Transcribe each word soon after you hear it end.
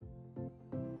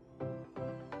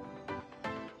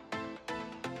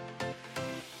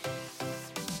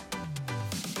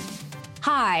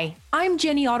Hi, I'm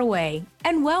Jenny Ottaway,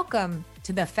 and welcome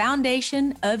to the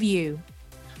Foundation of You.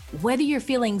 Whether you're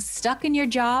feeling stuck in your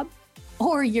job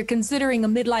or you're considering a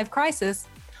midlife crisis,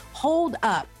 hold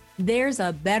up, there's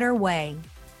a better way.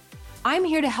 I'm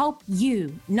here to help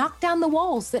you knock down the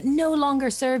walls that no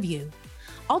longer serve you.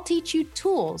 I'll teach you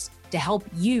tools to help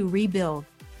you rebuild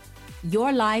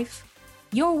your life,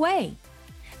 your way,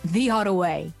 the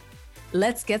Ottaway.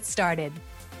 Let's get started.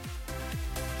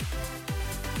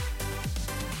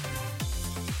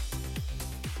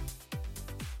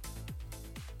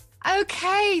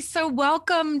 Okay, so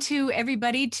welcome to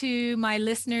everybody, to my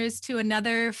listeners, to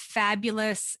another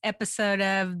fabulous episode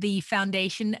of the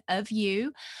Foundation of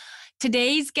You.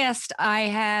 Today's guest I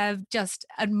have just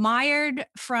admired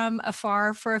from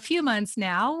afar for a few months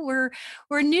now. We're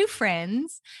new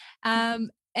friends,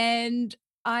 and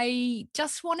I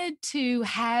just wanted to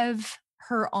have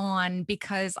her on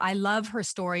because I love her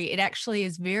story. It actually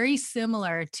is very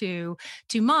similar to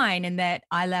mine in that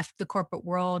I left the corporate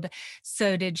world,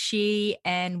 so did she,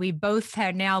 and we both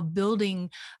are now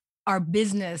building our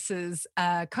businesses,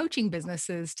 coaching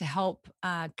businesses, to help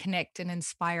connect and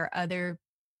inspire other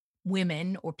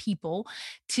women or people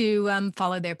to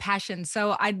follow their passion.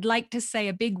 So I'd like to say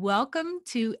a big welcome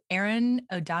to Erin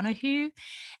O'Donoghue.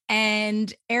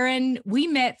 And Erin, we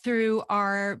met through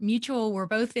our mutual, we're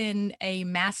both in a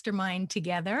mastermind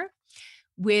together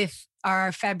with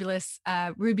our fabulous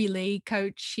Ruby Lee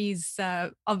coach. She's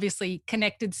obviously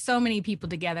connected so many people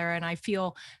together, and I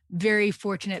feel very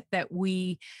fortunate that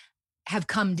we have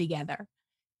come together.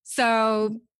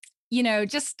 So,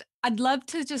 I'd love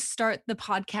to just start the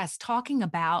podcast talking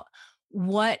about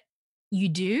what you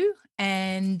do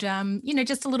and,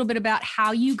 just a little bit about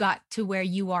how you got to where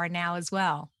you are now as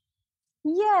well.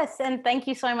 Yes, and thank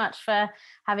you so much for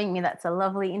having me. That's a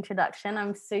lovely introduction.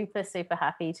 I'm super, super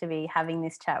happy to be having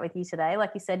this chat with you today.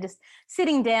 Like you said, just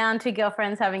sitting down, two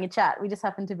girlfriends having a chat. We just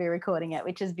happen to be recording it,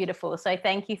 which is beautiful. So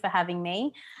thank you for having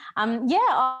me.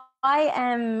 I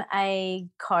am a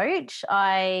coach.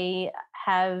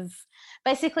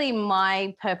 Basically,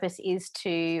 my purpose is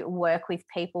to work with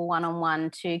people one-on-one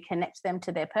to connect them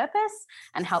to their purpose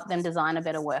and help them design a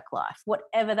better work life,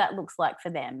 whatever that looks like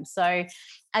for them. So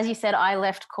as you said, I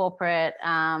left corporate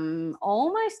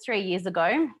almost 3 years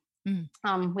ago,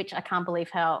 which I can't believe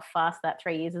how fast that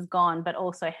 3 years has gone, but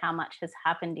also how much has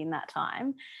happened in that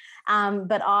time.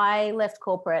 But I left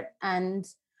corporate, and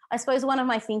I suppose one of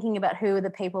my thinking about who are the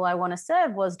people I want to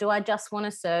serve was, do I just want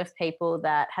to serve people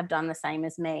that have done the same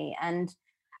as me? And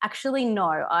actually,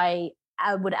 no, I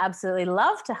would absolutely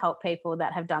love to help people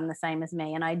that have done the same as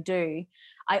me, and I do.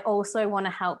 I also want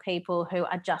to help people who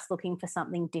are just looking for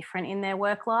something different in their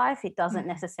work life. It doesn't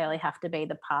necessarily have to be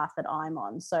the path that I'm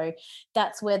on. So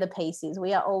that's where the piece is.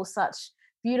 We are all such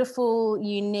beautiful,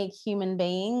 unique human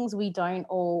beings. We don't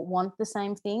all want the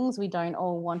same things. We don't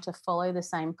all want to follow the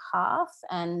same path.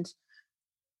 And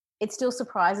it still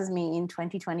surprises me in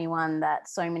 2021 that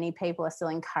so many people are still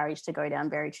encouraged to go down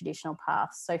very traditional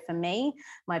paths. So for me,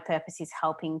 my purpose is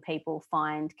helping people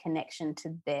find connection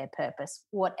to their purpose,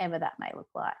 whatever that may look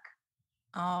like.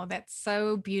 Oh, that's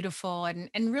so beautiful and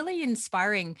really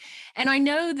inspiring. And I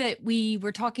know that we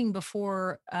were talking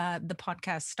before the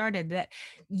podcast started that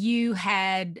you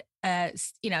had,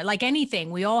 like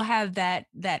anything, we all have that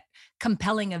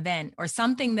compelling event or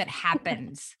something that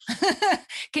happens.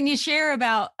 Can you share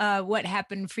about what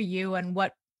happened for you and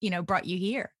what, brought you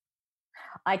here?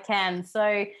 I can.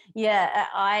 So, yeah,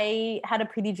 I had a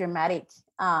pretty dramatic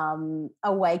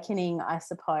awakening, I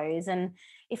suppose. And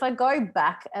if I go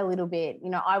back a little bit,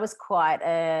 I was quite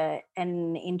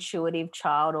an intuitive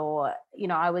child, or,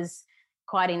 I was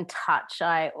quite in touch.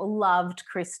 I loved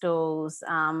crystals.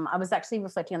 I was actually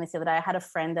reflecting on this the other day. I had a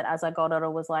friend that as I got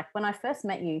older was like, when I first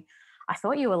met you, I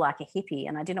thought you were like a hippie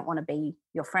and I didn't want to be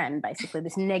your friend, basically,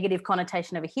 this negative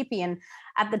connotation of a hippie. And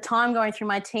at the time, going through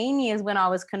my teen years when I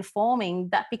was conforming,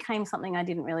 that became something I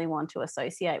didn't really want to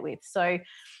associate with. So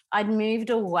I'd moved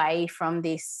away from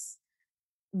this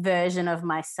version of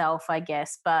myself, I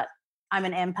guess, but I'm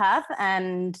an empath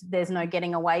and there's no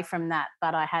getting away from that.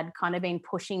 But I had kind of been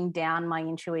pushing down my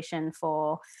intuition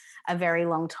for a very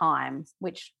long time,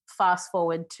 which fast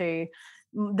forward to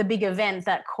the big event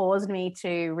that caused me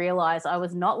to realize I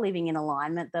was not living in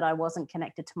alignment, that I wasn't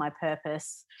connected to my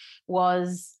purpose,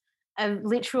 was a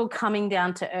literal coming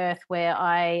down to earth where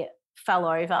I fell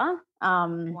over.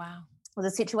 Wow. It was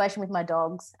a situation with my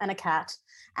dogs and a cat,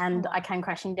 and I came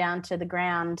crashing down to the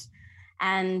ground,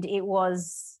 and it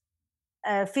was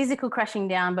a physical crashing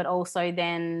down, but also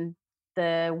then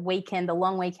the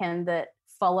long weekend that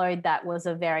followed that was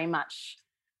a very much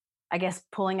I guess,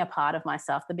 pulling apart of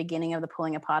myself, the beginning of the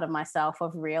pulling apart of myself,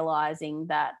 of realizing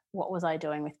that what was I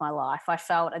doing with my life? I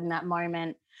felt in that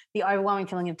moment the overwhelming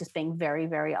feeling of just being very,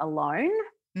 very alone,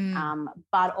 Mm.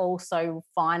 but also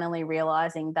finally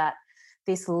realizing that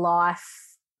this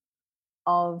life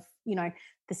of,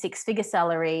 the six-figure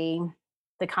salary,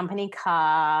 the company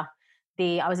car,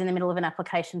 I was in the middle of an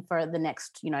application for the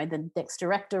next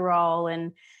director role,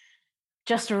 and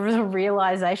just the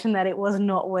realization that it was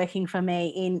not working for me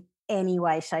in any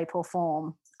way, shape, or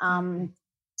form. Mhm.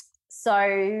 So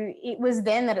it was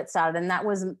then that it started, and that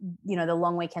was, the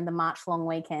long weekend, the March long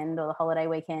weekend or the holiday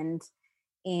weekend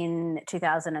in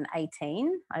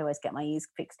 2018. I always get my years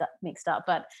mixed up,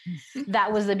 but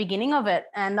that was the beginning of it.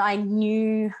 And I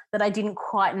knew that I didn't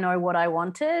quite know what I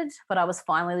wanted, but I was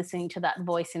finally listening to that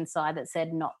voice inside that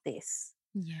said, not this.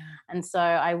 Yeah. And so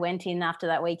I went in after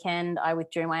that weekend. I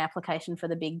withdrew my application for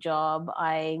the big job.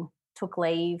 I took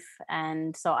leave.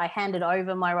 And so I handed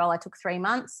over my role. I took 3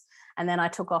 months, and then I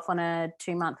took off on a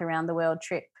 2-month around the world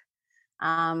trip,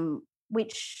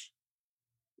 which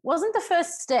wasn't the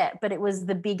first step, but it was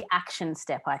the big action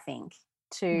step, I think,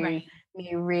 to Right.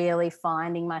 me really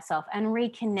finding myself and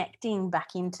reconnecting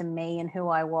back into me and who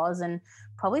I was. And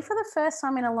probably for the first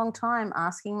time in a long time,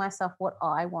 asking myself what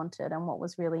I wanted and what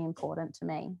was really important to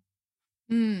me.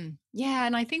 Yeah.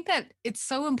 And I think that it's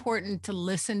so important to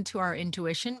listen to our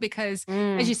intuition because, as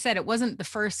Mm, you said, it wasn't the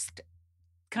first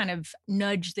kind of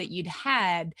nudge that you'd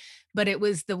had, but it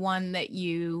was the one that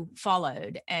you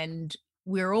followed. And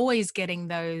we're always getting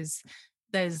those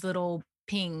little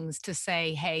pings to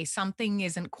say, hey, something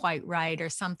isn't quite right or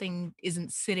something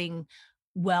isn't sitting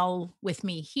well with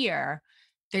me here.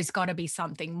 There's got to be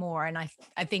something more. And I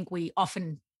think we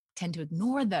often tend to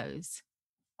ignore those.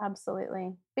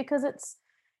 absolutely. Because there's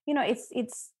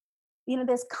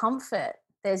comfort.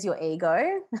 There's your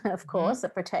ego, of course, Mhm.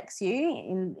 that protects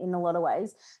you in a lot of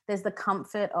ways. There's the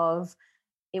comfort of,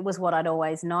 it was what I'd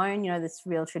always known, this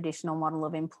real traditional model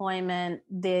of employment,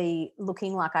 the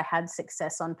looking like I had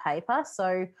success on paper.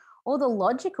 So all the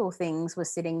logical things were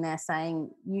sitting there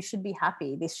saying, you should be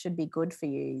happy. This should be good for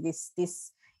you. This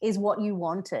is what you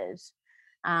wanted.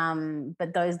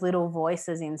 But those little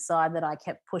voices inside that I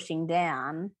kept pushing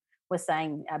down were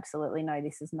saying, absolutely no,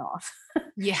 this is not.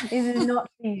 Yeah. This is not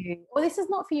for you. Or this is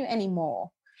not for you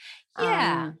anymore.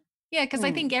 Yeah. Um, Yeah, because I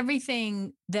hmm, think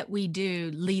everything that we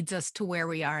do leads us to where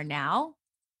we are now.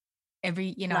 I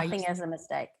Nothing as a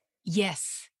mistake.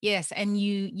 yes, yes, and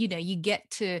you get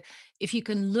to if you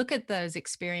can look at those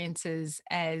experiences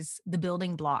as the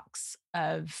building blocks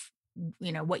of,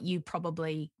 what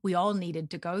we all needed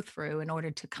to go through in order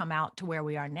to come out to where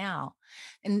we are now.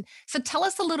 And so tell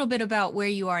us a little bit about where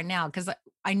you are now, because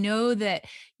I know that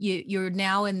you're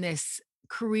now in this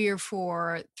career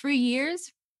for 3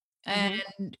 years, Hmm.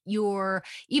 and you're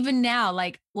even now,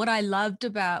 like, what I loved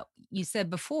about you said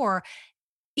before,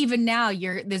 even now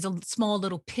there's a small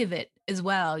little pivot as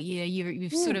well.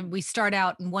 You've sort of Mm. we start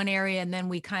out in one area and then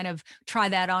we kind of try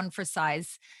that on for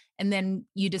size. And then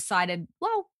you decided,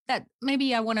 well, that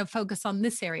maybe I want to focus on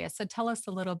this area. So tell us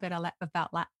a little bit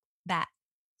about that.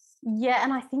 Yeah,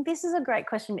 and I think this is a great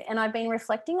question, and I've been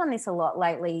reflecting on this a lot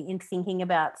lately in thinking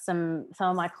about some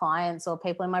of my clients or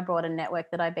people in my broader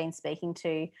network that I've been speaking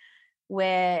to,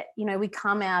 where we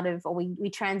come out of, or we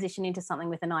transition into something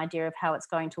with an idea of how it's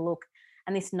going to look,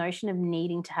 and this notion of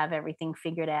needing to have everything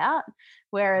figured out.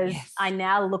 Whereas I Yes.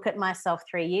 now look at myself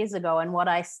 3 years ago, and what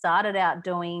I started out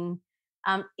doing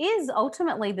is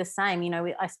ultimately the same.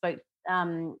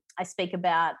 I speak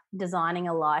about designing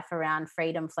a life around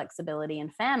freedom, flexibility,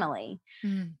 and family,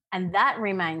 Mm. and that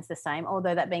remains the same.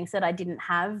 Although that being said, I didn't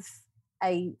have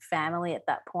a family at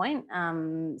that point.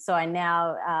 So I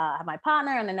now have my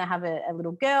partner, and then I have a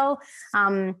little girl.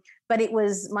 But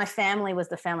my family was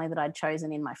the family that I'd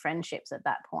chosen in my friendships at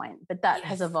that point. But that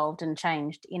has Yes. evolved and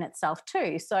changed in itself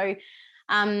too. So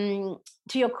um,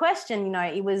 to your question,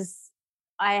 I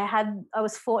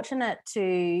was fortunate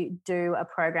to do a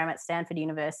program at Stanford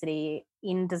University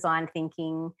in design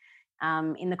thinking,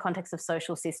 in the context of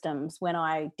social systems, when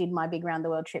I did my big round the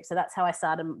world trip. So that's how I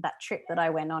started that trip that I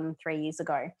went on 3 years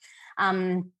ago.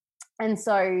 Um, and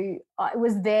so it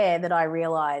was there that I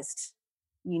realized,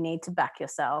 you need to back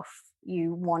yourself.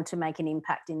 You want to make an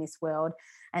impact in this world,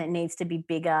 and it needs to be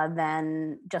bigger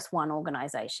than just one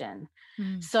organization.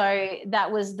 Mm. So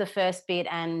that was the first bit,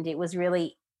 and it was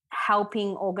really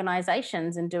helping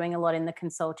organizations and doing a lot in the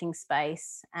consulting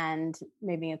space and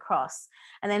moving across.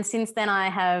 And then since then, I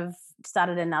have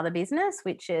started another business,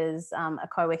 which is a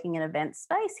co working and event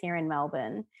space here in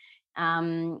Melbourne.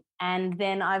 And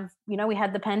then we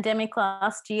had the pandemic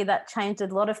last year that changed a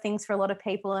lot of things for a lot of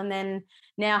people. And then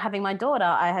now having my daughter,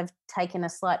 I have taken a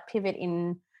slight pivot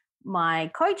in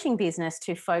my coaching business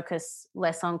to focus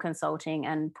less on consulting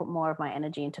and put more of my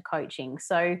energy into coaching.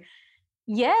 So,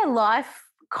 yeah, life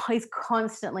is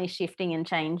constantly shifting and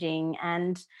changing.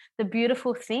 And the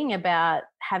beautiful thing about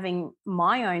having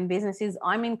my own business is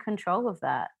I'm in control of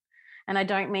that. And I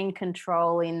don't mean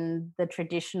control in the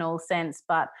traditional sense,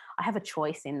 but I have a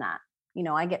choice in that.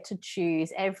 I get to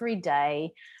choose every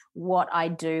day what I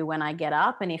do when I get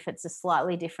up. And if it's a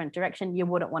slightly different direction, you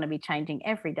wouldn't want to be changing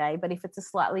every day. But if it's a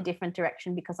slightly different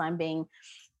direction because I'm being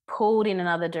pulled in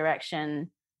another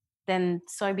direction, then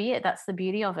so be it. That's the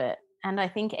beauty of it. And I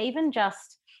think even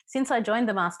just since I joined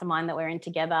the mastermind that we're in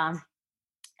together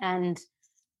and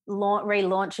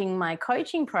relaunching my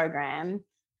coaching program,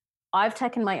 I've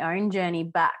taken my own journey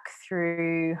back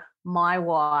through my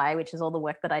why, which is all the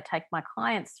work that I take my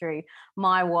clients through,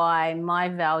 my why, my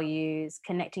values,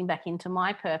 connecting back into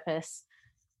my purpose.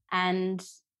 And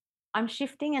I'm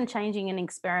shifting and changing and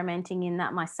experimenting in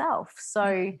that myself.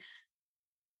 So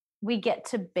we get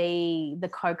to be the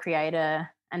co-creator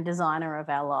and designer of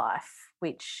our life,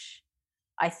 which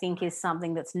I think is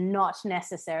something that's not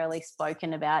necessarily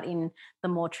spoken about in the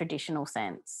more traditional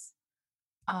sense.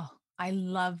 Oh, I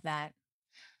love that.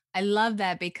 I love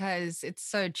that because it's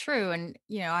so true. And,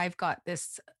 I've got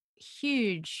this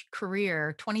huge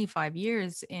career, 25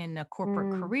 years in a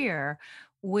corporate Mm, career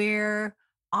where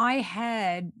I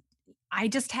had, I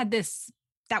just had this,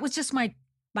 that was just my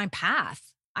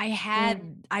path.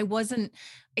 mm, I wasn't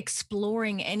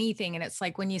exploring anything. And it's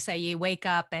like when you say you wake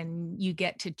up and you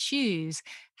get to choose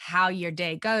how your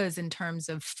day goes in terms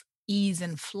of ease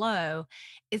and flow.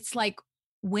 It's like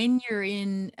when you're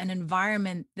in an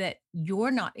environment that you're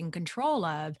not in control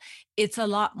of, there's a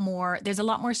lot more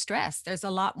stress. There's a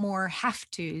lot more have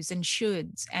tos and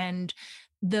shoulds. And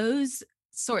those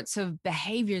sorts of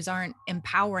behaviors aren't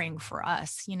empowering for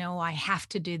us. I have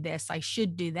to do this, I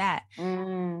should do that.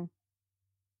 mm,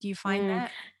 Do you find mm.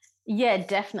 that? Yeah,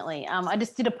 definitely. I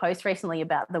just did a post recently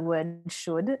about the word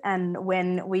should. And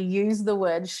when we use the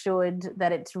word should,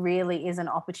 that it really is an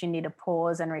opportunity to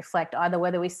pause and reflect, either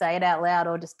whether we say it out loud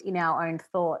or just in our own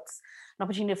thoughts, an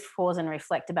opportunity to pause and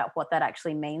reflect about what that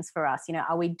actually means for us.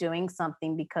 Are we doing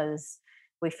something because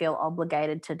we feel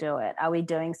obligated to do it? Are we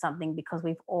doing something because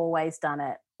we've always done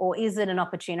it? Or is it an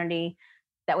opportunity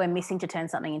that we're missing to turn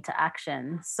something into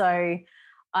action? So,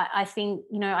 I think,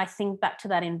 I think back to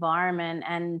that environment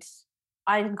and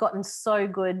I'd gotten so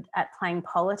good at playing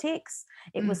politics.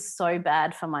 It Mm. was so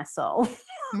bad for my soul.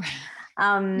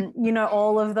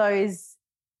 All of those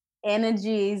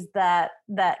energies that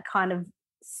kind of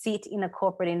sit in a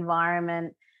corporate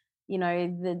environment,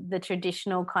 the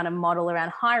traditional kind of model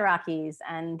around hierarchies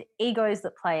and egos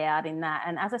that play out in that.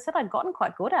 And as I said, I'd gotten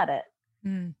quite good at it,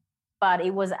 Mm. but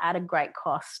it was at a great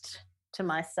cost to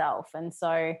myself. And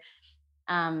so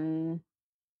um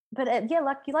but yeah,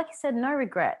 like you said, no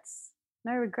regrets,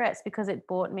 because it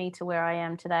brought me to where I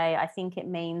am today. I think it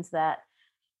means that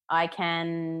I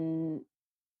can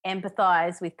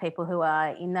empathize with people who are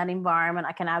in that environment.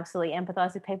 I can absolutely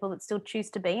empathize with people that still choose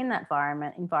to be in that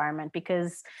environment,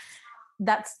 because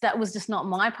that was just not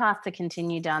my path to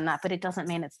continue down that, but it doesn't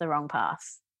mean it's the wrong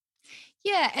path.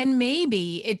 Yeah, and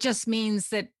maybe it just means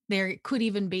that there could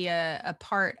even be a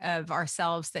part of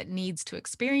ourselves that needs to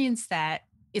experience that.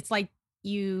 It's like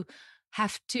you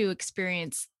have to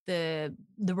experience the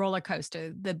roller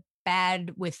coaster, the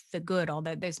bad with the good,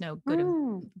 although there's no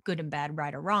Mm, good and bad,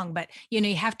 right or wrong, but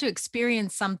you have to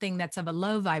experience something that's of a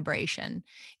low vibration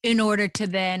in order to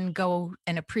then go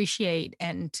and appreciate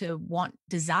and to want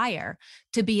desire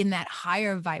to be in that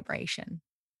higher vibration.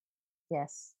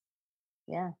 yes.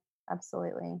 Yeah,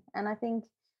 absolutely. And I think,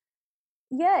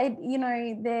 yeah,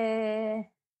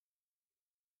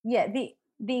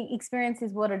 the experience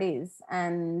is what it is,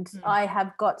 and Mm. I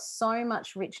have got so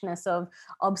much richness of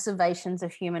observations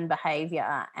of human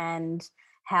behavior and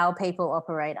how people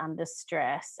operate under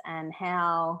stress and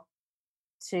how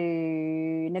to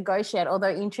negotiate.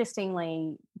 Although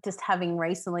interestingly, just having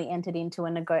recently entered into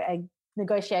a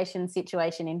negotiation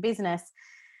situation in business,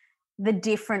 the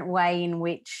way in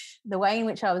which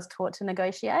I was taught to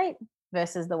negotiate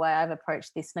versus the way I've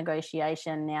approached this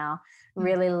negotiation now, Mm.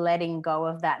 really letting go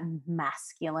of that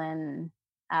masculine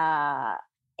uh,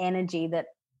 energy that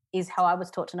is how I was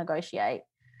taught to negotiate,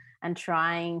 and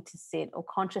trying to sit, or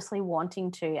consciously wanting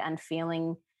to and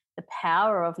feeling the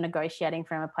power of negotiating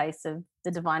from a place of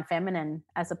the divine feminine,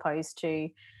 as opposed to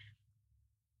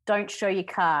don't show your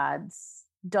cards,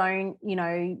 don't,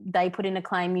 they put in a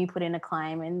claim, you put in a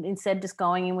claim, and instead just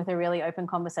going in with a really open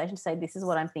conversation to say, this is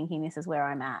what I'm thinking, this is where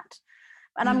I'm at.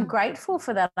 And I'm grateful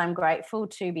for that. I'm grateful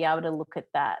to be able to look at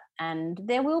that. And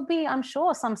there will be, I'm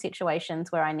sure, some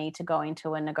situations where I need to go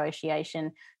into a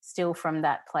negotiation still from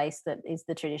that place that is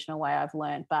the traditional way I've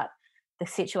learned. But the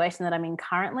situation that I'm in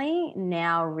currently,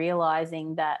 now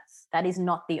realizing that that is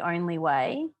not the only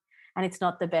way and it's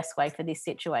not the best way for this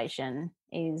situation,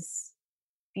 is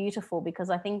beautiful, because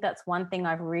I think that's one thing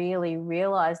I've really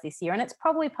realized this year. And it's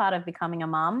probably part of becoming a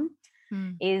mum.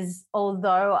 Is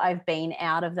although I've been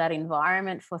out of that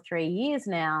environment for 3 years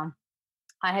now,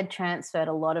 I had transferred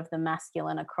a lot of the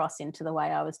masculine across into the way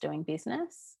I was doing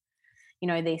business.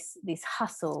 This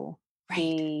hustle,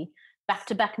 the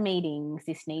back-to-back meetings,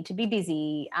 this need to be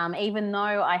busy. Even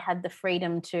though I had the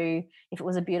freedom to, if it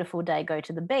was a beautiful day, go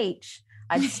to the beach,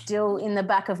 I'd still in the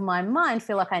back of my mind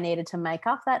feel like I needed to make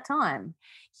up that time.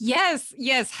 Yes.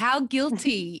 How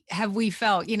guilty have we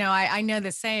felt? I know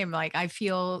the same. Like, I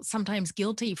feel sometimes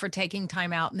guilty for taking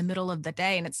time out in the middle of the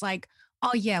day. And it's like,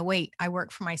 oh yeah, wait, I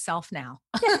work for myself now.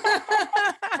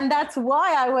 And that's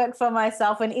why I work for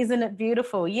myself. And isn't it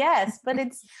beautiful? Yes. But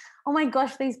it's, oh my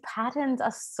gosh, these patterns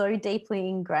are so deeply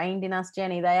ingrained in us,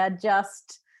 Jenny. They are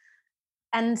just,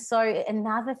 and so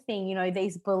another thing,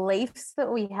 these beliefs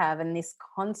that we have and this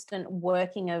constant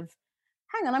working of,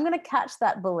 hang on, I'm going to catch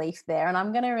that belief there and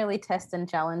I'm going to really test and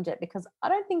challenge it, because I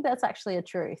don't think that's actually a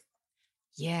truth.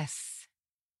 Yes.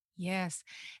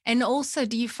 And also,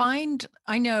 do you find,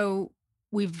 I know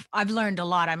I've learned a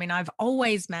lot. I mean, I've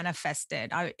always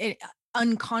manifested.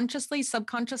 Unconsciously,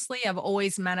 subconsciously, I've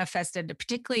always manifested,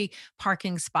 particularly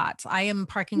parking spots. I am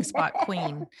parking spot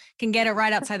queen, can get it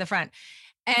right outside the front.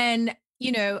 And,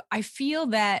 I feel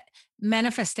that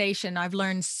manifestation, I've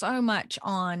learned so much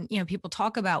on, people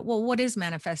talk about, well, what is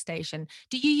manifestation?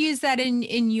 Do you use that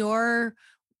in your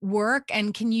work?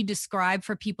 And can you describe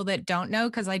for people that don't know?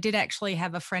 Because I did actually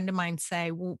have a friend of mine say,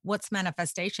 well, what's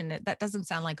manifestation? That doesn't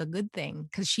sound like a good thing,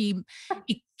 because she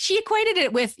equated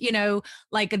it with,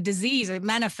 like a disease, it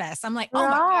manifests. I'm like, oh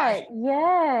my gosh.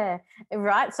 Yeah.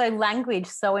 Right. So language,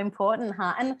 so important,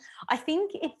 huh? And I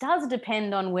think it does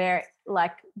depend on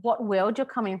what world you're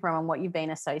coming from and what you've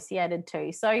been associated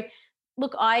to. So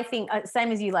look, I think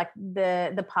same as you, like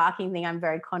the parking thing, I'm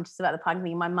very conscious about the parking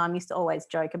thing. My mum used to always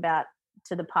joke about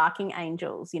to the parking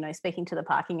angels, speaking to the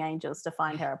parking angels to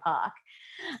find her a park.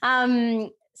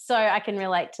 So I can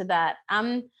relate to that.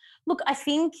 Look, I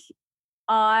think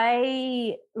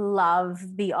I love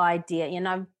the idea,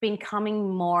 I've been coming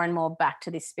more and more back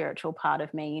to this spiritual part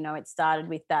of me. It started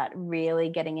with that really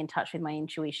getting in touch with my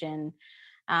intuition.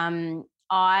 The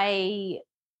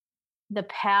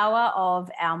power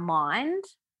of our mind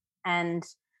and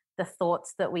the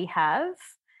thoughts that we have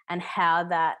and how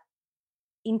that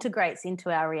integrates into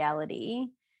our reality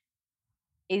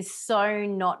is so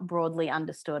not broadly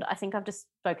understood. I think I've just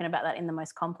spoken about that in the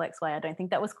most complex way. I don't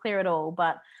think that was clear at all,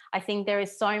 but I think there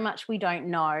is so much we don't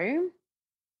know,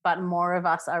 but more of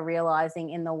us are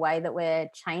realizing in the way that we're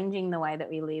changing the way that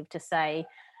we live, to say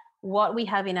what we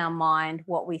have in our mind,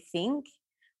 what we think,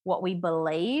 what we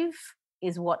believe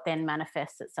is what then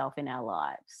manifests itself in our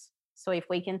lives. So if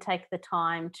we can take the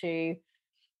time to,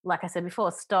 like I said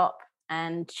before, stop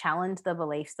and challenge the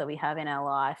beliefs that we have in our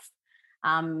life,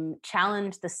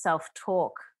 challenge the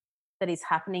self-talk that is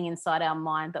happening inside our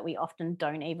mind that we often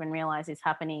don't even realize is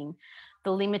happening,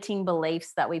 the limiting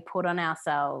beliefs that we put on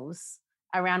ourselves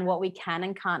around what we can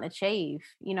and can't achieve,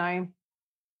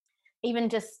 even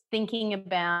just thinking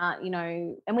about,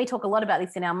 and we talk a lot about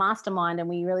this in our mastermind, and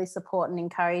we really support and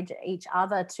encourage each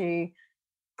other to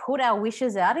put our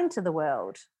wishes out into the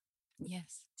world.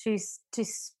 Yes. To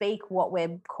speak what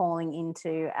we're calling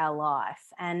into our life.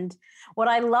 And what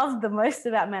I love the most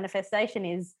about manifestation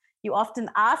is you often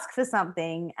ask for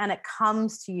something and it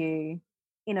comes to you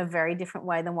in a very different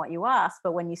way than what you asked.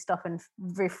 But when you stop and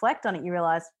reflect on it, you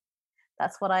realize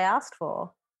that's what I asked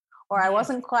for. Or I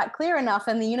wasn't quite clear enough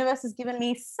and the universe has given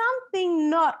me something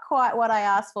not quite what I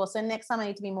asked for. So next time I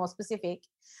need to be more specific.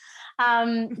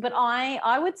 But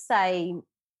I would say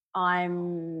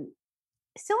I'm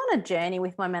still on a journey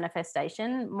with my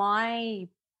manifestation. My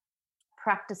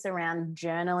practice around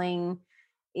journaling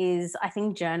I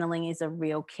think journaling is a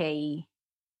real key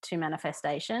to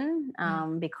manifestation,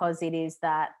 because it is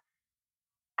that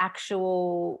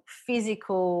actual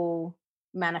physical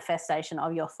manifestation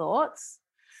of your thoughts.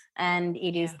 And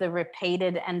it is the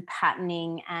repeated and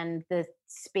patterning and the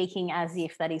speaking as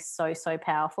if that is so, so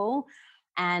powerful.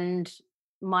 And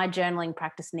my journaling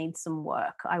practice needs some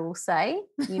work, I will say,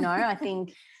 I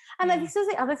think, and this is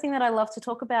the other thing that I love to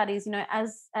talk about is,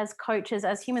 as coaches,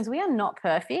 as humans, we are not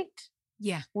perfect.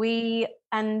 Yeah. We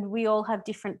all have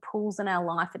different pulls in our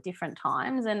life at different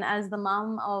times. And as the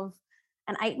mum of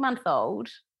an 8-month-old,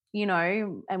 you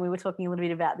know, and we were talking a little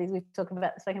bit about this, we've spoken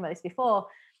about this before,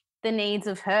 the needs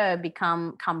of her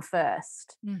come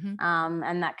first. Mm-hmm.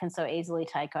 And that can so easily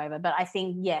take over. But I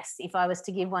think, yes, if I was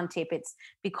to give one tip, it's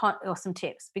or some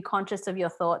tips, be conscious of your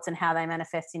thoughts and how they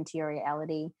manifest into your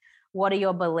reality. What are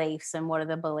your beliefs, and what are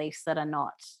the beliefs that are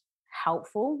not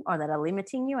helpful or that are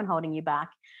limiting you and holding you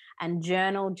back? And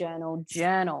journal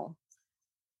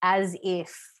as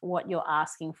if what you're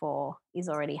asking for is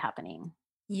already happening.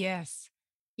 Yes.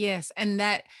 Yes. And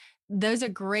those are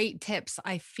great tips.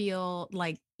 I feel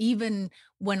like even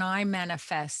when I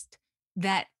manifest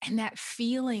that, and that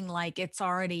feeling like it's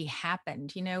already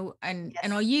happened, you know, and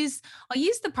Yes. I'll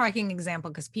use the parking example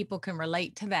because people can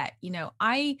relate to that. You know,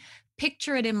 I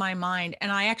picture it in my mind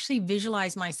and I actually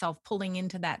visualize myself pulling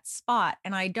into that spot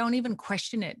and I don't even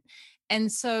question it. And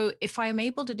so if I'm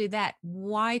able to do that,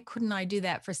 why couldn't I do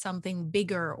that for something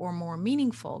bigger or more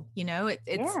meaningful? You know,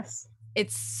 Yes.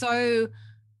 it's so,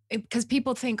 because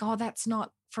people think, oh, that's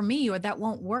not for me or that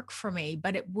won't work for me,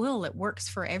 but it will. It works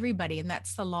for everybody. And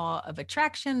that's the law of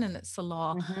attraction. And it's the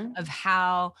law Mm-hmm. of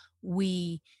how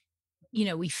we, you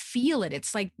know, we feel it.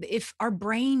 It's like if our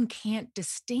brain can't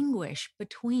distinguish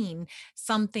between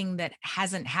something that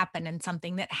hasn't happened and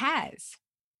something that has.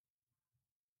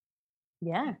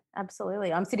 Yeah,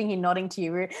 absolutely. I'm sitting here nodding to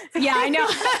you. Yeah, I know.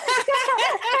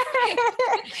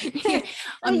 But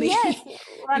On the yes,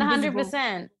 invisible.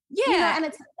 100%. You know, Yeah. and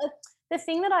it's the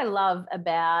thing that I love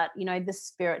about, you know, the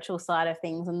spiritual side of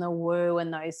things and the woo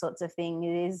and those sorts of things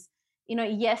is, you know,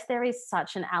 yes, there is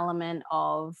such an element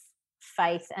of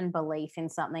faith and belief in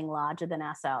something larger than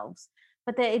ourselves,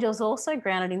 but it is also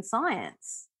grounded in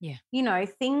science. Yeah. You know,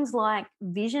 things like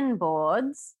vision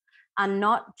boards are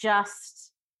not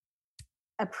just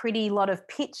a pretty lot of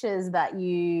pictures that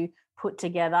you put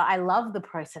together. I love the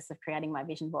process of creating my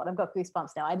vision board. I've got goosebumps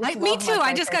now. I just Me love too. my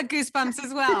I just process. got goosebumps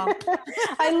as well.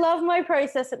 I love my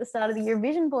process at the start of the year,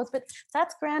 vision boards, but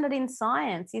that's grounded in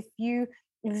science. If you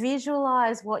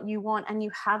visualize what you want and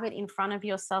you have it in front of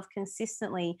yourself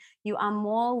consistently, you are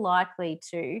more likely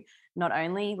to not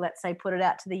only, let's say, put it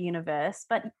out to the universe,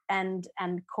 but and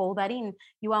call that in.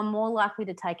 You are more likely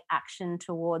to take action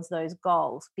towards those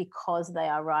goals because they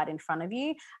are right in front of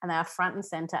you and they are front and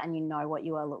center, and you know what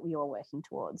you are working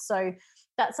towards. So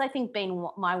that's, I think, been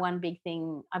my one big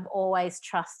thing. I've always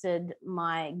trusted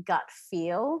my gut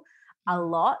feel a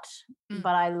lot,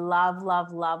 but I love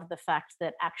the fact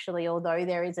that actually, although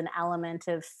there is an element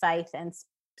of faith and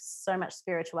so much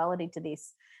spirituality to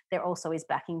this, there also is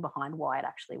backing behind why it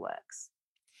actually works.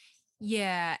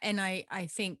 Yeah, and I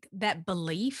think that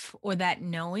belief or that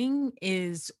knowing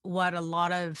is what a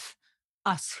lot of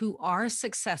us who are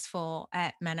successful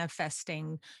at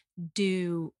manifesting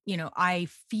do. You know, I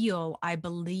feel, I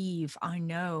believe, I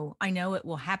know it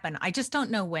will happen. I just don't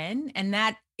know when. And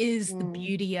that is the Mm.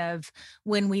 beauty of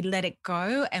when we let it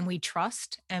go and we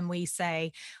trust and we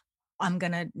say, I'm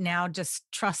going to now just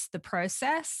trust the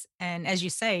process. And as you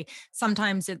say,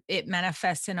 sometimes it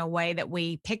manifests in a way that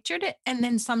we pictured it. And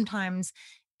then sometimes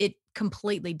it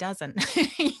completely doesn't.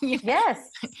 You know? Yes,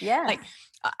 yes. Like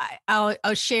I'll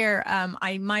share,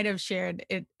 I might have shared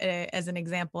it as an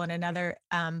example in another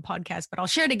podcast, but I'll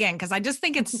share it again because I just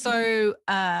think it's so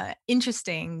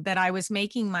interesting that I was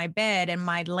making my bed and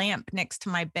my lamp next to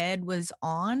my bed was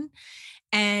on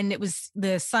and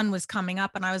the sun was coming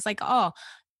up and I was like, oh,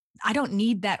 I don't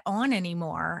need that on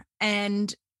anymore.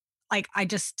 And like, I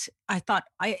thought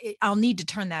I'll need to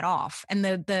turn that off. And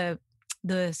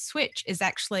the switch is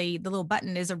actually, the little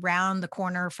button is around the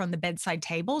corner from the bedside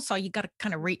table. So you got to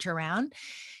kind of reach around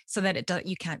so that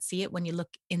you can't see it when you look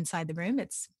inside the room.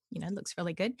 It's, you know, it looks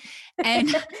really good.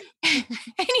 And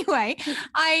anyway,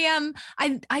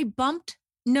 I bumped,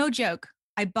 no joke,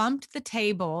 I bumped the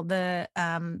table, the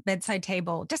bedside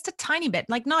table, just a tiny bit,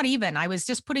 like not even. I was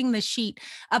just putting the sheet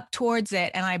up towards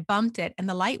it and I bumped it and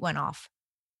the light went off.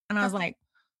 And I was like,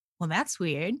 well, that's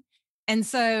weird. And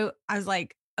so I was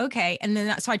like, okay. And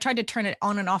then so I tried to turn it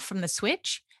on and off from the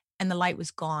switch and the light was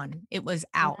gone. It was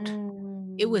out.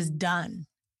 It was done.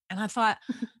 And I thought,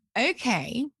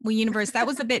 okay, well, universe, that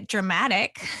was a bit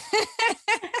dramatic.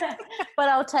 But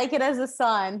I'll take it as a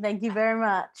sign. Thank you very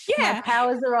much. Yeah. My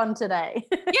powers are on today.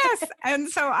 Yes. And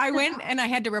so I went and I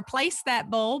had to replace that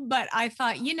bulb, but I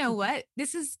thought, you know what?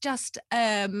 This is just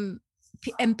and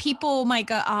people might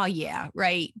go, oh yeah,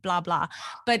 right, blah, blah.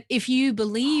 But if you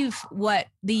believe what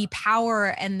the power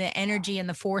and the energy and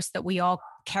the force that we all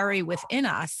carry within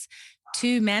us,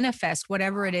 to manifest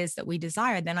whatever it is that we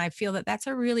desire, then I feel that that's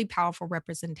a really powerful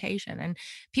representation. And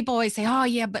people always say, oh,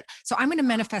 yeah, but so I'm going to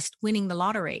manifest winning the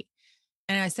lottery.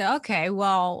 And I say, okay,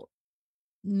 well,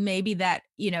 maybe that,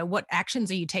 what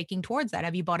actions are you taking towards that?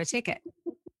 Have you bought a ticket?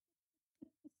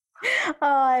 Oh,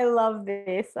 I love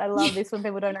this. I love this when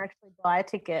people don't actually buy a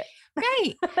ticket.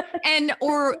 Right. And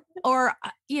or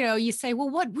you say, well,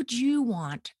 what would you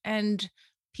want? And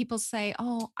people say,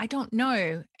 oh, I don't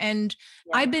know. And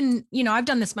Yeah. I've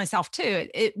done this myself too.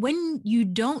 When you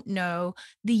don't know,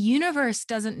 the universe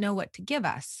doesn't know what to give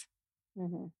us.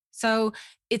 Mm-hmm. So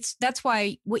that's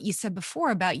why what you said before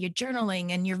about your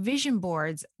journaling and your vision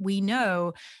boards, we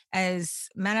know as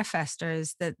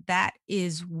manifestors that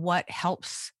is what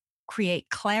helps create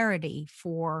clarity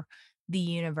for the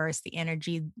universe, the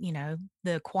energy,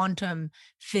 the quantum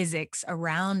physics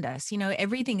around us.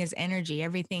 Everything is energy.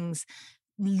 Everything's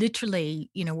literally,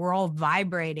 we're all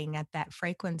vibrating at that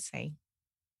frequency.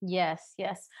 Yes,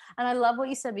 yes. And I love what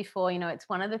you said before, it's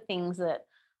one of the things that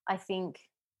I think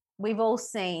we've all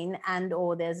seen, and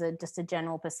or there's just a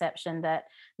general perception that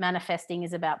manifesting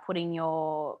is about putting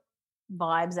your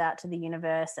vibes out to the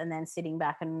universe and then sitting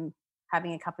back and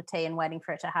having a cup of tea and waiting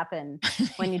for it to happen.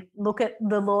 When you look at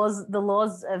the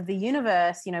laws of the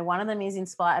universe, one of them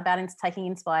is taking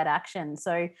inspired action.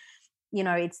 So,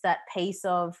 it's that piece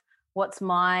of what's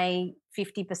my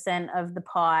 50% of the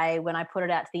pie when I put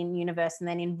it out to the universe and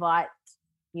then invite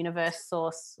universe,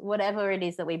 source, whatever it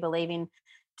is that we believe in,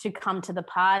 to come to the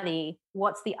party.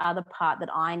 What's the other parts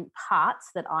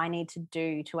that I need to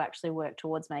do to actually work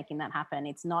towards making that happen?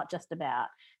 It's not just about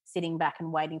sitting back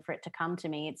and waiting for it to come to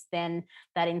me. It's then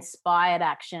that inspired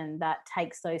action that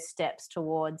takes those steps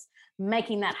towards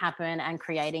making that happen and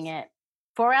creating it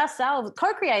for ourselves,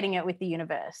 co-creating it with the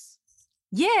universe.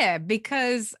 Yeah,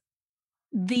 because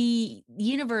the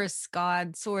universe,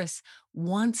 God, source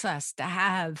wants us to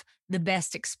have the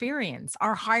best experience.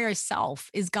 Our higher self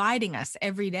is guiding us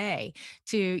every day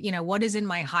to, what is in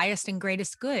my highest and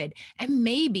greatest good. And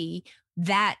maybe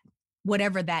that,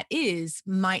 whatever that is,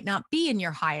 might not be in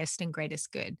your highest and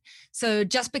greatest good. So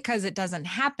just because it doesn't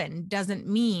happen doesn't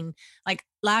mean, like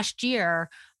last year,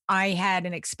 I had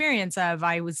an experience of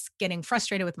I was getting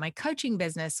frustrated with my coaching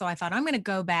business. So I thought I'm going to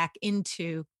go back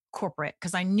into corporate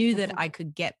because I knew that I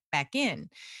could get back in.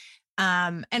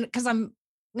 And because I'm,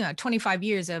 25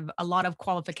 years of a lot of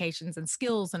qualifications and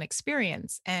skills and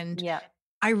experience. And Yeah.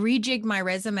 I rejigged my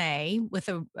resume with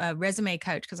a resume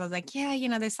coach because I was like, yeah,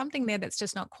 there's something there that's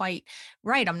just not quite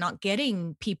right. I'm not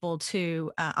getting people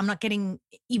to, I'm not getting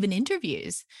even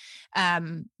interviews.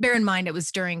 Bear in mind, it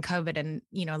was during COVID and,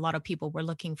 a lot of people were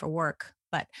looking for work.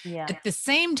 But at the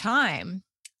same time,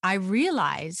 I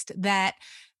realized that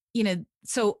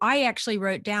so I actually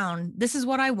wrote down, this is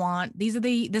what I want. This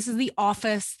is the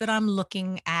office that I'm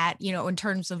looking at, in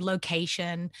terms of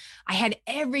location. I had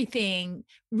everything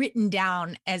written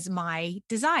down as my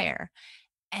desire.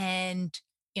 And,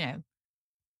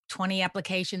 20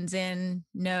 applications in,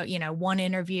 no, one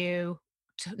interview,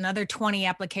 another 20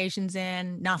 applications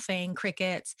in, nothing,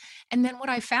 crickets. And then what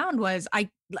I found was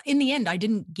in the end, I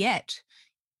didn't get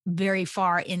very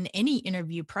far in any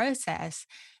interview process.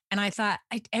 And I thought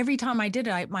every time I did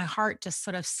it, my heart just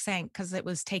sort of sank because it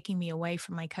was taking me away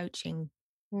from my coaching.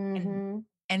 Mm-hmm.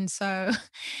 And so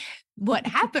what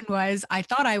happened was I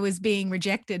thought I was being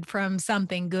rejected from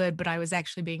something good, but I was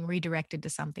actually being redirected to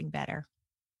something better.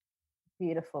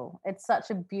 Beautiful. It's such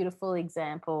a beautiful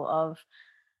example of,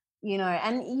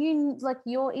 and like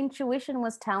your intuition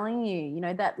was telling you,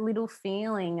 that little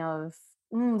feeling of,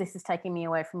 this is taking me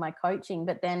away from my coaching.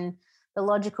 But then the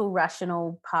logical,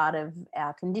 rational part of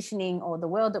our conditioning or the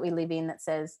world that we live in that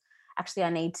says, actually, I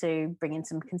need to bring in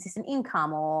some consistent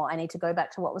income, or I need to go back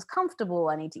to what was comfortable.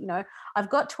 I need to, I've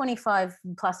got 25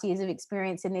 plus years of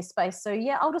experience in this space. So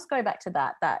yeah, I'll just go back to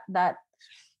that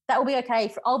will be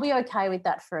okay. I'll be okay with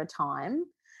that for a time.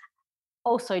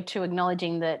 Also, to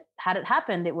acknowledging that had it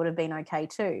happened, it would have been okay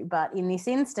too. But in this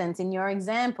instance, in your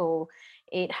example,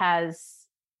 it has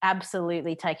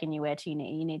absolutely taken you where you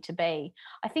need to be.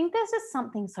 I think there's just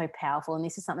something so powerful, and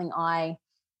this is something I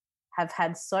have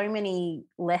had so many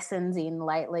lessons in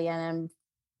lately, and I'm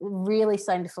really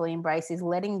starting to fully embrace, is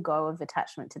letting go of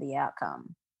attachment to the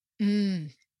outcome.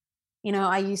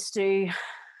 I used to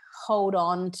hold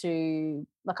on to,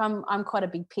 like, I'm quite a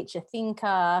big picture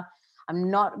thinker. I'm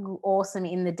not awesome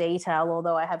in the detail,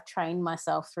 although I have trained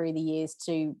myself through the years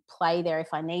to play there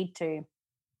if I need to.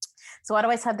 So I'd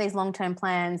always have these long-term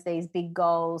plans, these big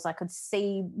goals. I could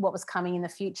see what was coming in the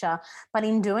future. But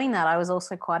in doing that, I was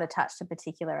also quite attached to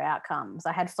particular outcomes.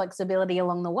 I had flexibility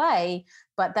along the way,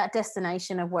 but that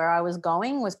destination of where I was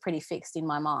going was pretty fixed in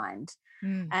my mind.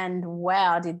 Mm. And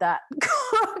wow, did that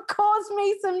cause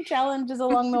me some challenges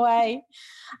along the way.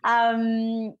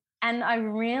 Um, and I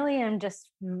really am just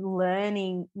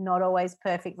learning, not always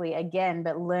perfectly again,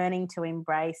 but learning to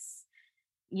embrace,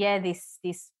 this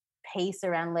piece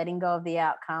around letting go of the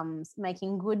outcomes,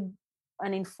 making good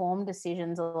and informed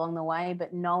decisions along the way,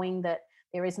 but knowing that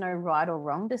there is no right or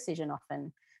wrong decision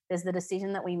often. There's the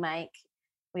decision that we make.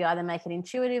 We either make it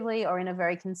intuitively or in a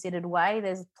very considered way.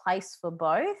 There's place for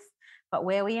both, but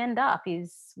where we end up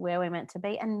is where we're meant to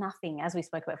be. And nothing, as we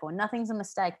spoke about before, nothing's a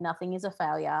mistake, nothing is a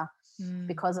failure Mm.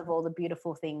 because of all the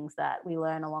beautiful things that we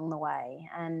learn along the way.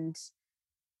 And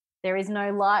there is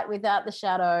no light without the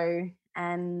shadow.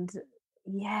 And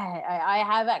yeah,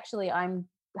 have actually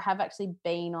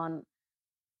been on.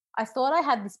 I thought I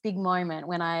had this big moment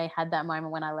when I had that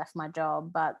moment when I left my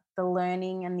job, but the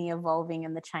learning and the evolving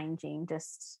and the changing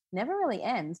just never really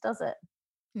ends, does it?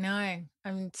 No, I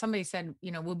mean, somebody said,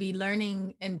 we'll be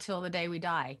learning until the day we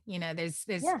die. Yeah.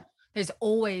 There's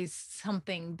always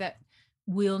something that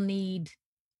we'll need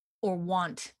or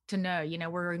want to know.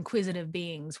 We're inquisitive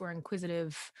beings. We're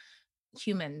inquisitive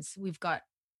humans. We've got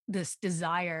this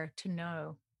desire to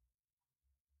know.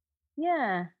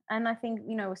 Yeah. And I think,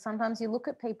 sometimes you look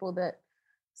at people that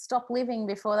stop living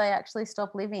before they actually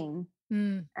stop living.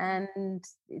 Mm. And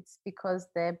it's because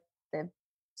they've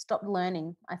stopped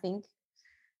learning, I think.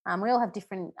 We all have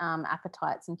different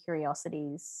appetites and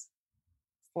curiosities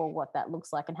for what that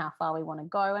looks like and how far we want to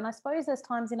go. And I suppose there's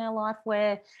times in our life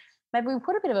where maybe we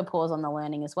put a bit of a pause on the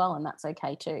learning as well, and that's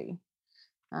okay too.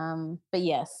 But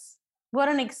yes, what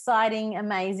an exciting,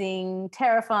 amazing,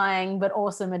 terrifying, but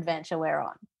awesome adventure we're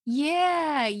on.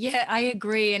 Yeah, yeah, I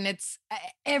agree. And it's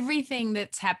everything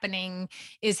that's happening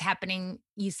is happening.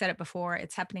 You said it before,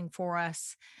 it's happening for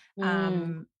us.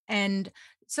 Mm. And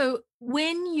so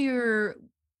when you're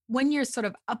sort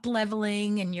of up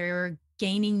leveling and you're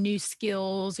gaining new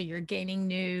skills or you're gaining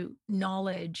new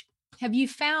knowledge, have you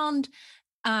found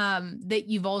that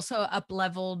you've also up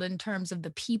leveled in terms of the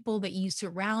people that you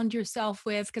surround yourself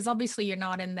with? Because obviously you're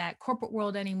not in that corporate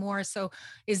world anymore. So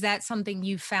is that something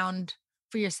you found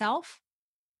for yourself?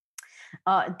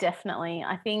 Oh, definitely.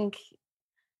 I think,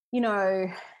 you know,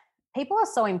 people are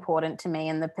so important to me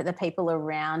and the people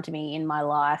around me in my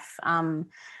life. And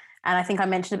I think I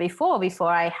mentioned it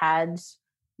before I had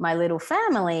my little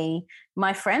family,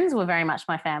 my friends were very much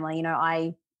my family.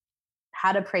 I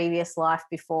had a previous life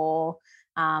before.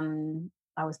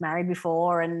 I was married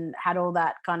before and had all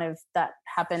that kind of that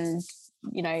happened,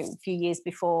 a few years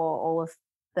before all of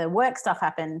the work stuff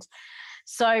happened.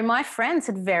 So my friends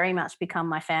had very much become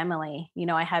my family.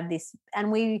 I had this,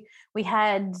 and we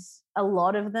had a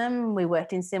lot of them. We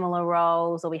worked in similar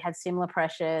roles, or we had similar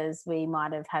pressures. We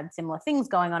might have had similar things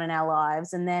going on in our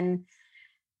lives, and then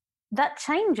that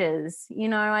changes.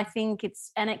 I think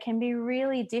and it can be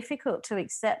really difficult to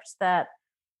accept that,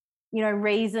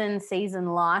 reason,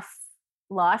 season,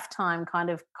 lifetime kind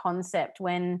of concept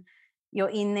when you're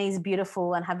in these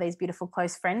beautiful and have these beautiful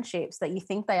close friendships that you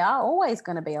think they are always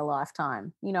going to be a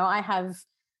lifetime. I have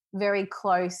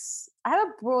a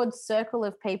broad circle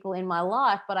of people in my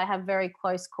life, but I have very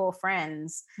close core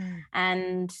friends. Mm.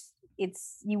 And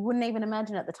you wouldn't even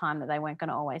imagine at the time that they weren't going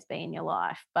to always be in your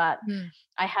life. But Mm.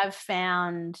 I have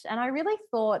found, and I really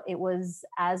thought it was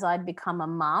as I'd become a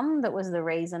mum that was the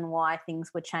reason why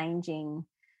things were changing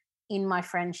in my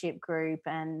friendship group,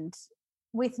 and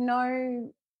with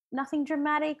nothing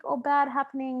dramatic or bad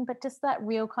happening, but just that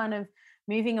real kind of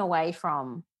moving away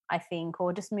from, I think,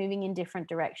 or just moving in different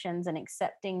directions and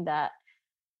accepting that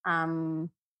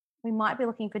we might be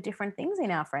looking for different things in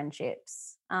our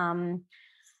friendships.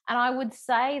 And I would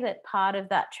say that part of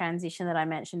that transition that I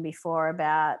mentioned before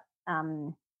about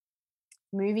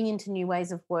moving into new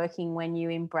ways of working when you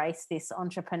embrace this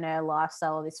entrepreneur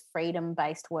lifestyle or this freedom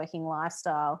based working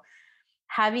lifestyle,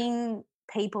 having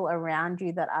people around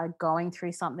you that are going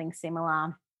through something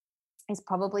similar is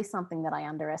probably something that I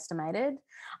underestimated.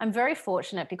 I'm very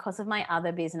fortunate because of my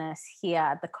other business here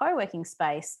at the co-working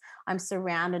space. I'm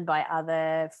surrounded by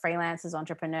other freelancers,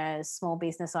 entrepreneurs, small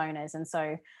business owners. And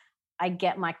so I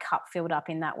get my cup filled up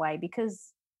in that way,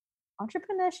 because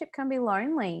entrepreneurship can be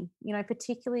lonely,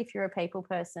 particularly if you're a people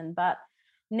person, but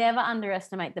never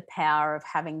underestimate the power of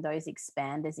having those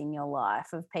expanders in your life,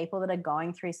 of people that are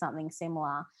going through something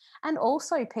similar, and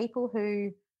also people who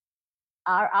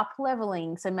are up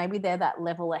leveling. So maybe they're that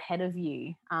level ahead of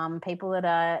you, people that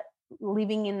are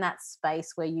living in that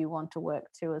space where you want to work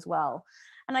to as well.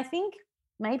 And I think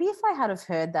maybe if I had have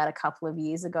heard that a couple of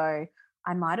years ago,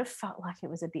 I might have felt like it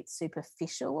was a bit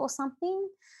superficial or something.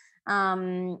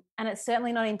 And it's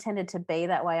certainly not intended to be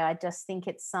that way. I just think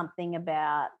it's something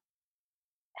about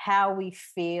how we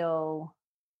feel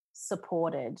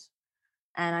supported.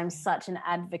 And I'm such an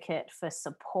advocate for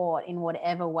support in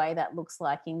whatever way that looks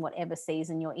like, in whatever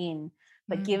season you're in.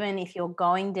 But Mm, given if you're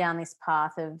going down this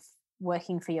path of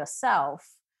working for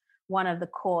yourself, one of the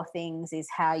core things is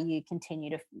how you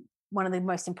continue to, one of the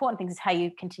most important things is how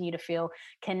you continue to feel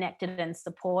connected and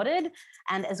supported,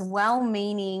 and as well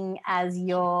meaning as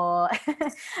your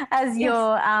as yes.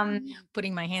 your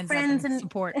Putting my hands up friends in and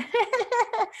support.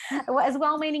 as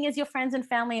well meaning as your friends and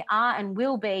family are and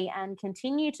will be and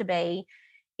continue to be,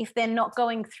 if they're not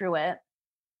going through it,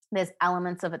 there's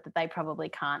elements of it that they probably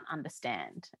can't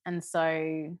understand. And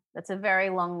so that's a very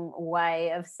long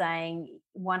way of saying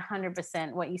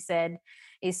 100% what you said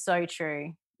is so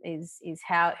true, is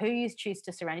how who you choose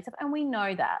to surround yourself. And we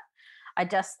know that. I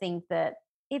just think that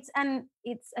it's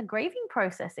a grieving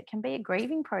process. It can be a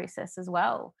grieving process as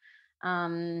well.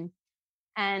 Um,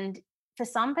 and for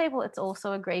some people, it's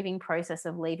also a grieving process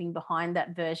of leaving behind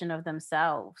that version of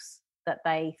themselves that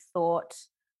they thought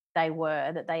they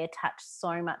were, that they attached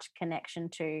so much connection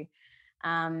to.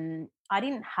 I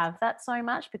didn't have that so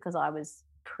much because I was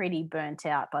pretty burnt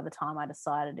out by the time I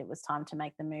decided it was time to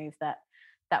make the move.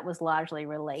 That was largely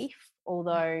relief,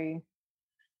 although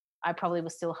I probably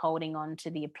was still holding on to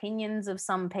the opinions of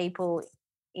some people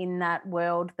in that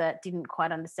world that didn't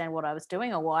quite understand what I was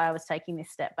doing or why I was taking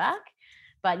this step back.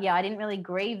 But yeah, I didn't really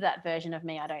grieve that version of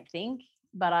me, I don't think.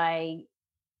 But I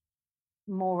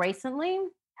more recently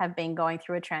have been going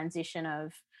through a transition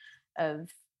of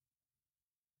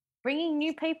bringing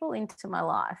new people into my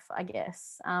life, I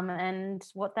guess. And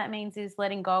what that means is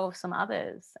letting go of some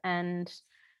others, and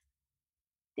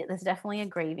there's definitely a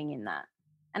grieving in that.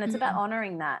 And it's about Mm,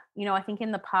 honoring that. You know, I think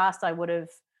in the past I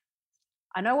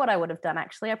know what I would have done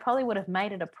actually. I probably would have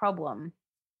made it a problem.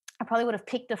 I probably would have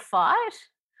picked a fight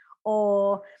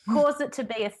or mm, caused it to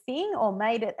be a thing or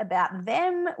made it about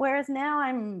them. Whereas now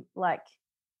I'm like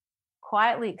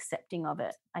quietly accepting of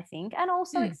it, I think, and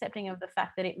also mm, accepting of the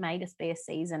fact that it may just be a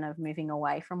season of moving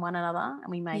away from one another and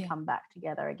we may yeah. come back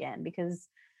together again, because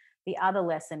the other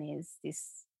lesson is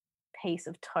this piece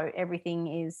of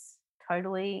everything is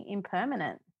totally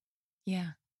impermanent. Yeah.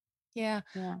 Yeah.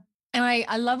 Yeah. And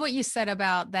I love what you said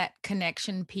about that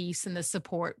connection piece and the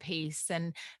support piece.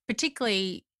 And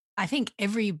particularly, I think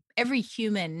every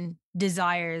human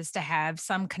desires to have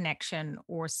some connection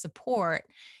or support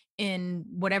in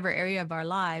whatever area of our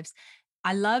lives.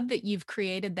 I love that you've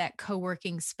created that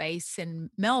co-working space in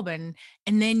Melbourne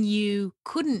and then you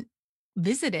couldn't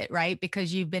visit it, right?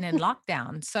 Because you've been in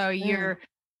lockdown. So Mm. you're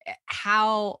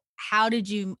how did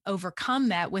you overcome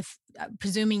that with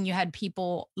presuming you had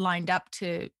people lined up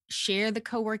to share the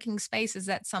co-working space? Is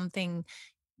that something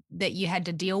that you had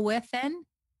to deal with then?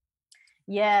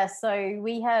 Yeah, so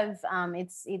we have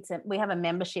we have a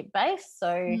membership base.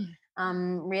 So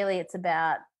Mm, really it's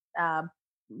about uh,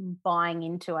 buying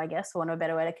into, I guess, for want of a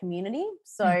better word, a community. mm,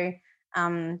 So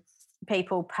um,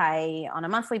 people pay on a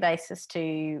monthly basis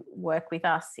to work with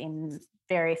us in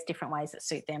various different ways that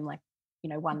suit them, like, you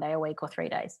know, 1 day a week or 3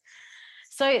 days.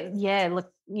 So yeah, look,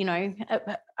 you know,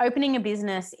 opening a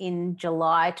business in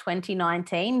July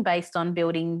 2019 based on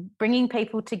bringing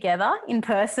people together in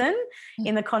person mm,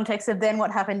 in the context of then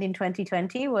what happened in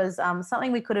 2020 was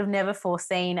something we could have never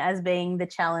foreseen as being the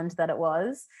challenge that it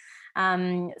was.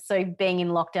 So being in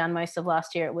lockdown most of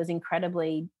last year, it was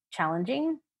incredibly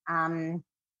challenging.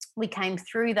 We came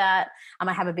through that.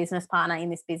 I have a business partner in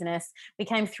this business. We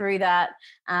came through that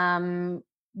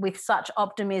with such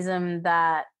optimism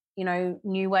that, you know,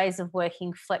 new ways of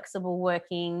working, flexible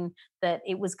working, that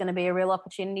it was going to be a real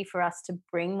opportunity for us to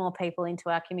bring more people into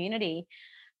our community.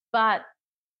 But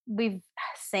we've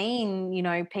seen, you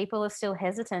know, people are still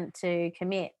hesitant to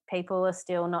commit. People are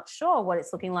still not sure what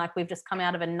it's looking like. We've just come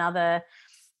out of another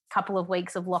couple of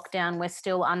weeks of lockdown. We're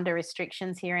still under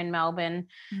restrictions here in Melbourne.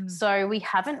 mm, So we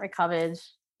haven't recovered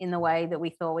in the way that we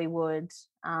thought we would.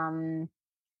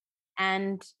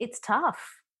 And it's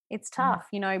tough. It's mm. tough,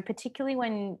 you know, particularly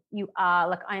when you are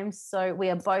like, we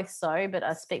are both so, but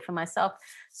I speak for myself,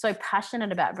 so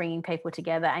passionate about bringing people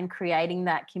together and creating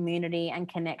that community and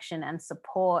connection and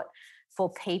support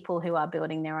for people who are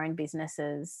building their own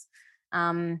businesses.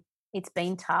 It's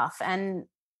been tough. And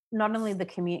not only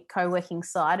the co-working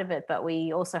side of it, but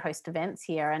we also host events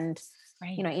here. And, you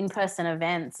Right. know, in-person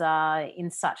events are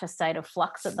in such a state of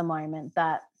flux at the moment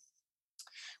that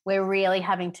we're really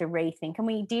having to rethink. And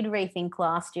we did rethink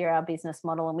last year our business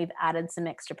model and we've added some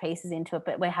extra pieces into it,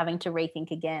 but we're having to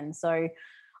rethink again. So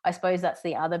I suppose that's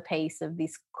the other piece of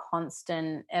this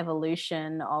constant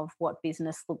evolution of what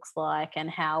business looks like and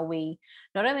how we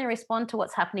not only respond to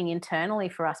what's happening internally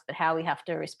for us, but how we have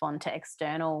to respond to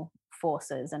external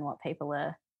forces and what people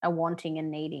are are wanting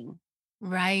and needing.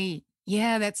 Right.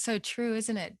 Yeah, that's so true,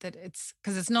 isn't it? That it's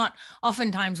because it's not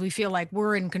oftentimes we feel like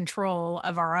we're in control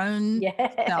of our own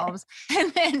Yeah. selves.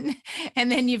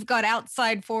 And then you've got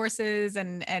outside forces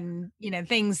and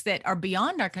things that are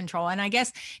beyond our control. And I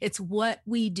guess it's what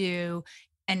we do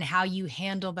and how you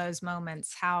handle those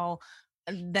moments, how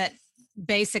that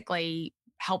basically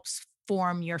helps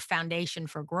form your foundation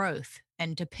for growth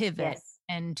and to pivot Yes.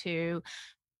 and to,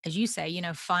 as you say,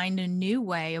 find a new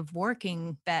way of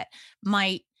working that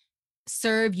might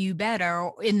serve you better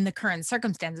in the current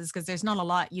circumstances, because there's not a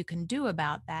lot you can do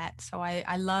about that. So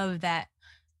I love that,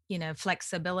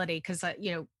 flexibility, because,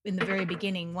 in the very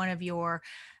beginning, one of your,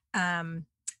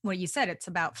 what you said, it's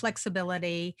about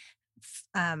flexibility,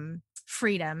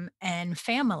 freedom and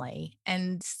family.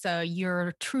 And so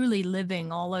you're truly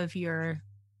living all of your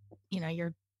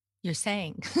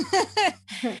saying.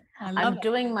 I love I'm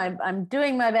doing my best. I'm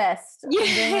doing my best.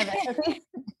 I it.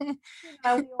 think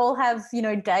we all have,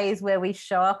 days where we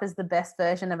show up as the best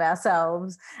version of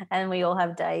ourselves, and we all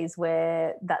have days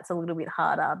where that's a little bit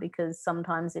harder because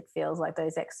sometimes it feels like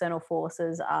those external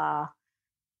forces are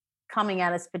coming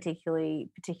at us particularly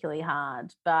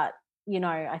hard. But,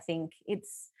 I think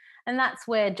and that's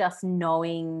where just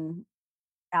knowing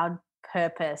our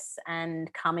purpose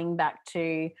and coming back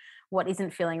to what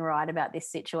isn't feeling right about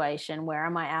this situation, where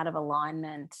am I out of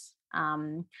alignment,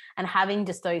 and having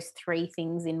just those three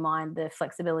things in mind, the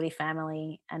flexibility,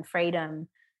 family and freedom,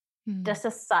 Mm. just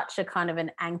as such a kind of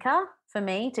an anchor for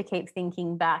me to keep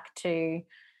thinking back to,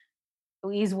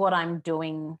 is what I'm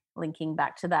doing linking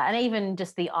back to that. And even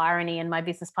just the irony, and my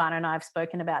business partner and I have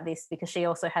spoken about this because she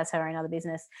also has her own other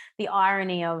business, the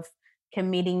irony of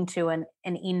committing to an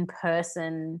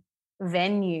in-person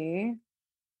venue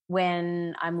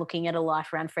when I'm looking at a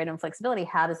life around freedom and flexibility.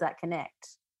 How does that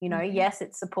connect? Mhm. Yes,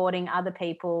 it's supporting other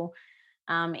people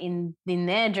in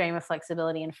their dream of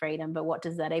flexibility and freedom, but what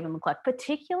does that even look like?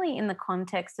 Particularly in the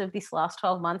context of this last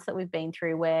 12 months that we've been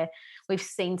through, where we've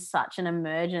seen such an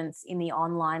emergence in the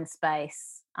online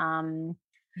space.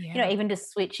 Yeah. Even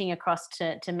just switching across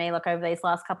to me, like over these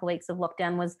last couple of weeks of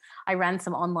lockdown, I ran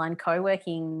some online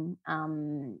co-working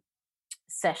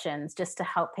sessions just to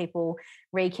help people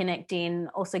reconnect in,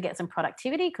 also get some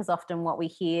productivity, because often what we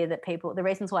hear that the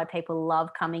reasons why people love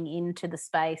coming into the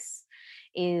space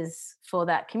is for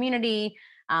that community,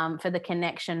 for the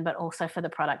connection, but also for the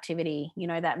productivity,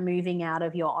 that moving out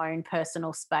of your own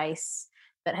personal space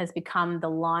that has become, the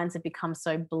lines have become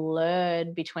so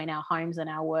blurred between our homes and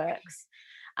our works.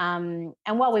 And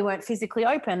while we weren't physically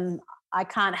open, I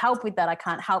can't help with that. I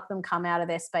can't help them come out of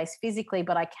their space physically,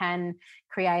 but I can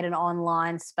create an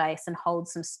online space and hold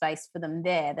some space for them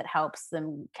there that helps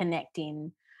them connect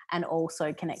in, and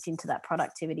also connect into that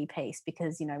productivity piece,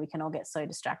 because, we can all get so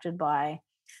distracted by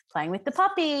playing with the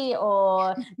puppy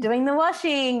or doing the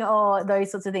washing or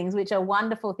those sorts of things, which are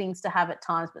wonderful things to have at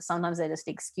times, but sometimes they're just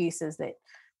excuses that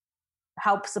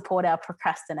help support our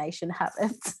procrastination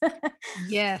habits.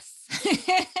 Yes.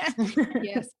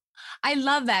 Yes. I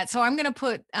love that. So I'm going to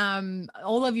put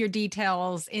all of your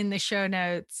details in the show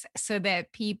notes so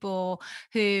that people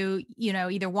who,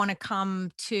 either want to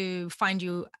come to find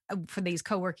you for these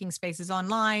co-working spaces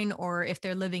online, or if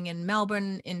they're living in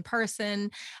Melbourne in person,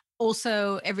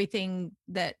 also everything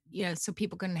that, so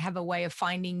people can have a way of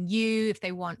finding you if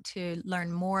they want to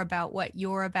learn more about what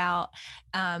you're about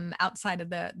outside of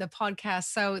the podcast.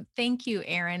 So thank you,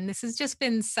 Erin. This has just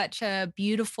been such a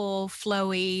beautiful,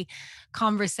 flowy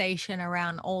conversation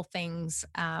around all things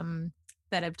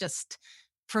that have just,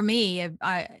 for me,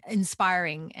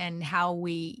 inspiring, and how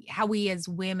we as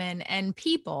women and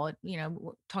people,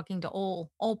 talking to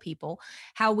all people,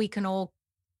 how we can all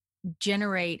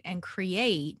generate and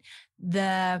create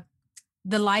the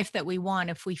life that we want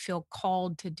if we feel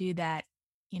called to do that,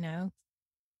 you know.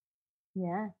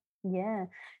 Yeah. Yeah.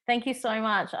 Thank you so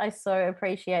much. I so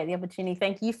appreciate the opportunity.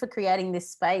 Thank you for creating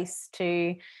this space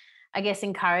to, I guess,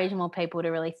 encourage more people to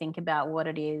really think about what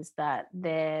it is that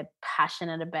they're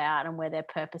passionate about and where their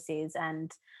purpose is.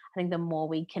 And I think the more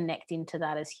we connect into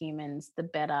that as humans, the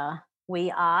better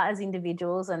we are as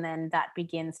individuals. And then that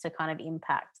begins to kind of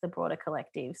impact the broader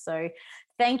collective. So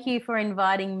thank you for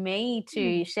inviting me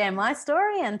to share my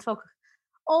story and talk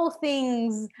all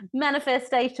things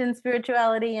manifestation,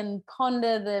 spirituality, and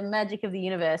ponder the magic of the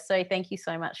universe. So thank you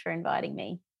so much for inviting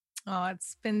me. Oh,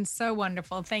 it's been so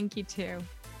wonderful. Thank you too.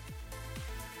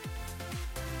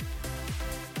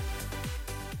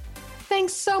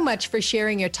 Thanks so much for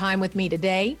sharing your time with me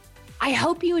today. I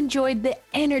hope you enjoyed the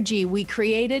energy we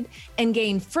created and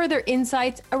gained further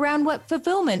insights around what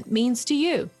fulfillment means to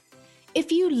you.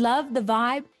 If you love the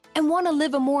vibe and want to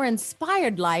live a more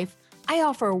inspired life, I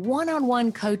offer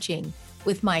one-on-one coaching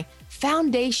with my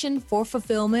Foundation for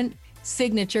Fulfillment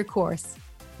signature course.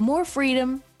 More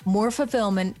freedom, more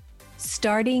fulfillment,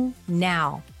 starting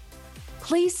now.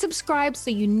 Please subscribe so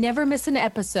you never miss an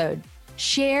episode.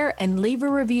 Share and leave a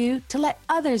review to let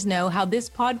others know how this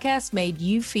podcast made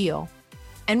you feel.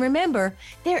 And remember,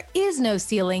 there is no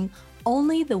ceiling,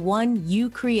 only the one you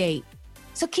create.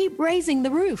 So keep raising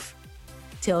the roof.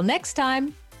 Till next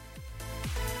time.